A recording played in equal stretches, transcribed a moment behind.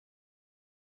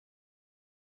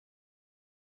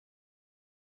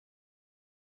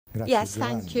Yes,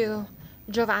 thank you,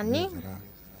 Giovanni.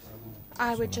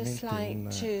 I would just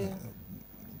like to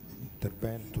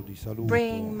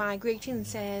bring my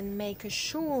greetings and make a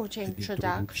short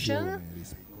introduction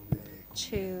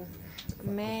to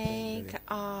make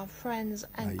our friends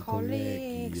and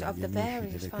colleagues of the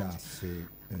various funds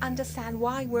understand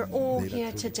why we're all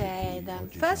here today. Then,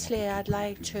 firstly, I'd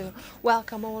like to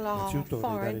welcome all our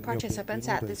foreign participants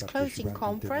at this closing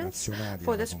conference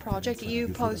for this project,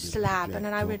 Eupost-lab, and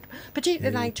I would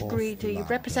particularly like to greet the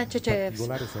representatives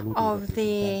of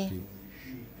the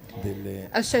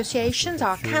associations,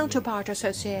 our counterpart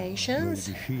associations,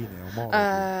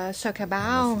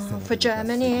 Sokabau for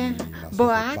Germany,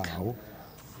 BOAC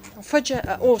for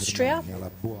Austria,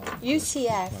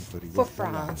 UCF for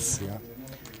France.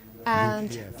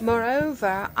 And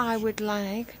moreover, I would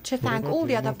like to thank all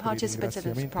the other participants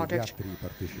in this project.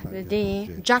 The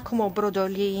Giacomo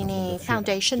Brodolini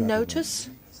Foundation Notice,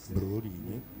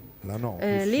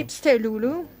 Lipste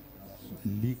Lulu,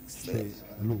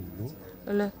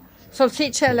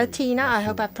 Solsticia Latina, I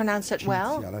hope I pronounced it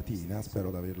well,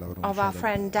 of our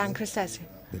friend Dan Kristesky,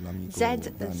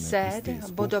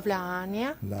 ZZ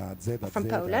Budowlania from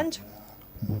Poland,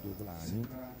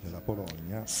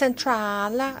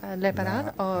 Centrale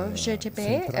Liberale of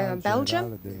GTB,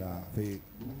 Belgium,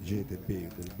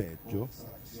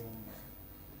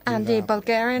 and the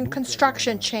Bulgarian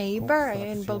Construction Chamber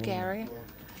in Bulgaria,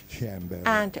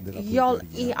 and YOL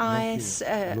EIS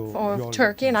for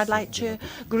Turkey. And I'd like to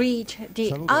greet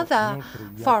the other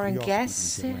foreign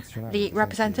guests, the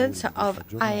representatives of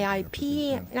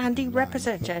IIP and the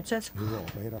representatives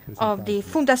of the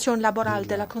Fundación Laboral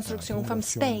de la Construcción from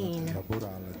Spain.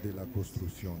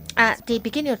 At the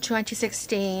beginning of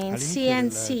 2016,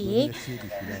 CNCE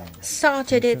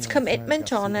started its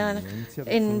commitment on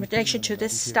in relation to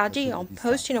this study on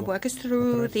posting of workers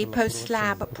through the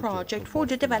Post-lab project for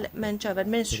the development of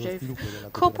administrative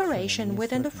cooperation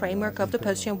within the framework of the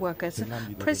posting of workers,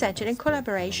 presented in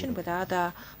collaboration with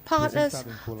other partners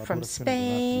from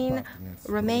Spain,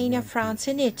 Romania, France,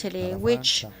 and Italy,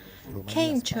 which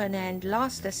came to an end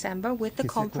last December with the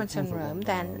conference in Rome.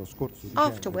 Then,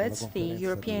 afterwards, the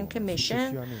European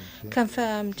Commission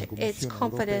confirmed its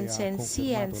confidence in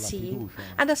CNCE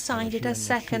and assigned it a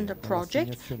second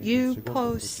project,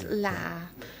 Eupost-lab,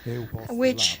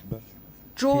 which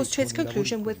draws to its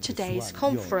conclusion with today's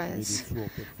conference.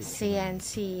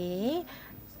 CNCE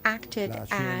acted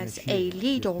as a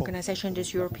lead organization in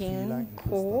this European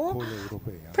core,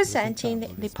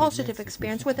 presenting the positive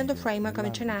experience within the framework of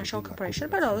international cooperation,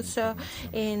 but also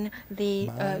in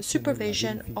the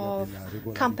supervision of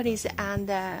companies and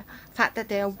the fact that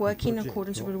they are working in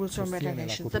accordance with rules and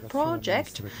regulations. The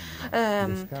project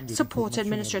supports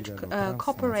administrative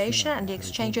cooperation and the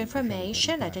exchange of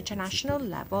information at international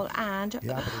level, and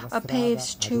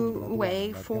paves the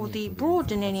way for the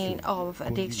broadening of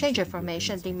the exchange of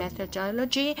information. The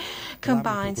methodology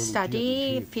combines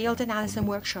study, field analysis, and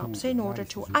workshops in order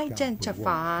to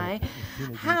identify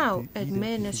how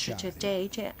administrative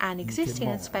data and existing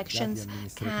inspections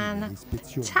can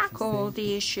tackle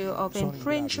the issue of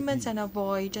infringements and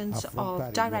avoidance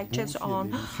of directives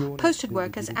on posted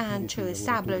workers, and to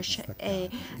establish a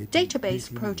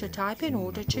database prototype in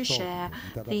order to share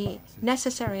the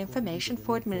necessary information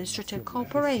for administrative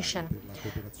cooperation.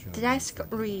 Desk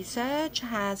research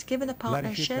has given the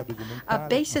partnership a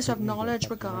basis of knowledge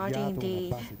regarding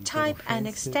the type and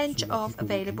extent of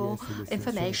available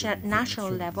information at national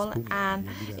level and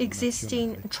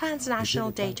existing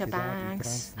transnational data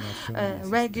banks,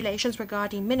 regulations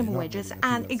regarding minimum wages,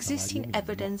 and existing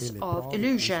evidence of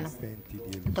illusion.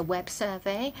 The web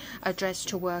survey addressed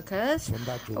to workers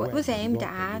was aimed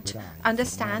at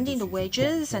understanding the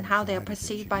wages and how they are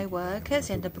perceived by workers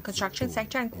in the construction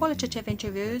sector, and qualitative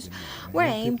interviews were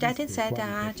aimed at instead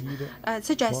at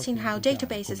suggesting how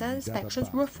databases and inspections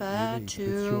refer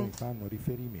to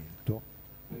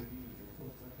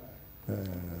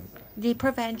the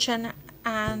prevention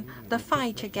and the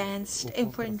fight against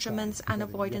infringements and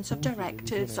avoidance of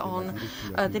directives on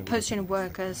the posting of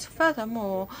workers.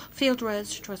 Furthermore, field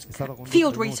research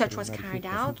was carried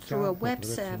out through a web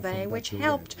survey which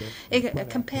helped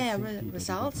compare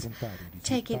results,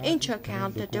 taking into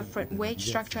account the different wage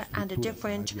structure and the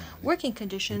different working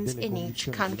conditions in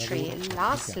each country.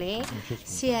 Lastly,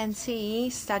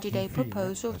 CNCE studied a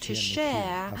proposal to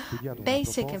share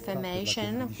basic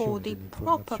information for the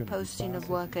proper posting of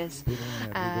workers.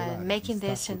 making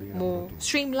this more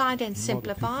streamlined and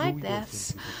simplified,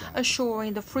 thus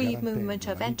assuring the free movement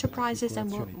of enterprises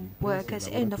and workers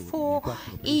in the 4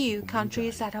 EU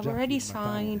countries that have already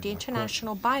signed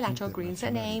international bilateral agreements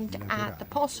and aimed at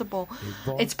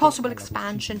its possible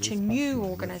expansion to new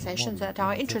organizations that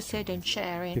are interested in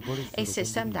sharing a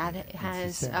system that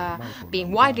has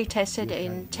been widely tested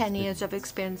in 10 years of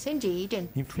experience. Indeed, in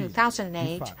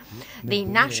 2008, the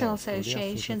national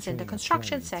associations in the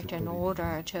construction sector, in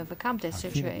order to overcome this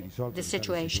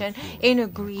situation, in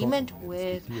agreement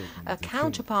with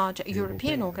counterpart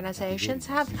European organizations,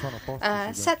 have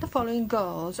set the following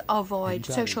goals: avoid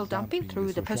social dumping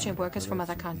through the posting of workers from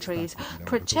other countries,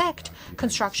 protect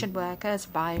construction workers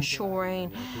by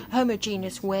assuring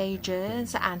homogeneous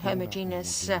wages and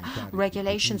homogeneous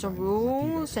regulations and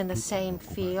rules in the same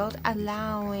field,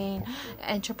 allowing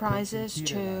enterprises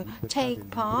to take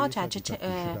part and to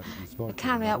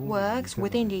carry out works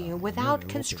within the EU without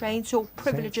constraints or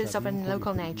privileges of a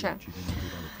local nature,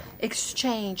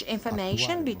 exchange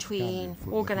information between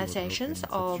organizations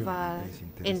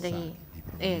in the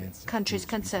countries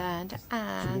concerned,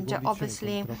 and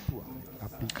obviously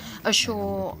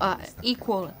assure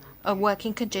equal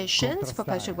working conditions for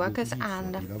posted workers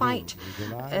and fight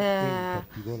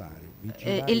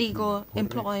illegal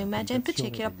employment, in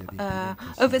particular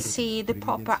oversee the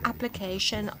proper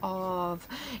application of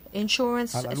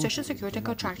insurance, social security and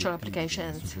contractual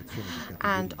applications.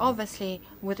 And obviously,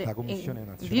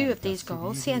 in view of these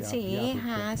goals, CNCE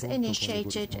has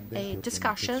initiated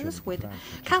discussions with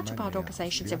counterpart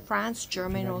organizations in France,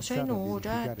 Germany, and also in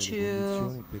order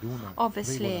to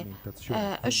obviously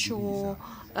assure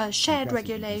shared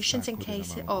regulations in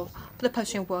case of the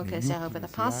posting of workers. Over the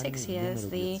past 6 years,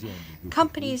 the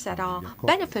companies that are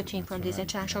benefiting from these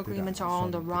international agreements are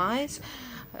on the rise.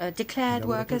 Declared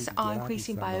workers are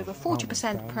increasing by over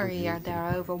 40% per year. There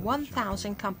are over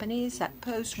 1,000 companies that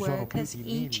post workers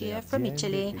each year from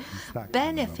Italy,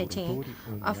 benefiting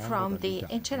from the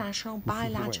international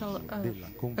bilateral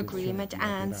agreement,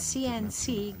 and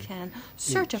CNCE can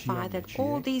certify that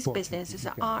all these businesses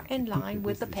are in line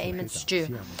with the payments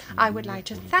due. I would like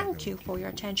to thank you for your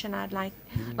attention. I'd like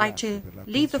to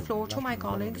leave the floor to my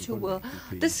colleagues who will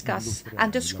discuss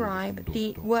and describe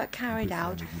the work carried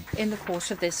out in the course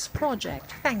of this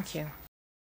project. Thank you.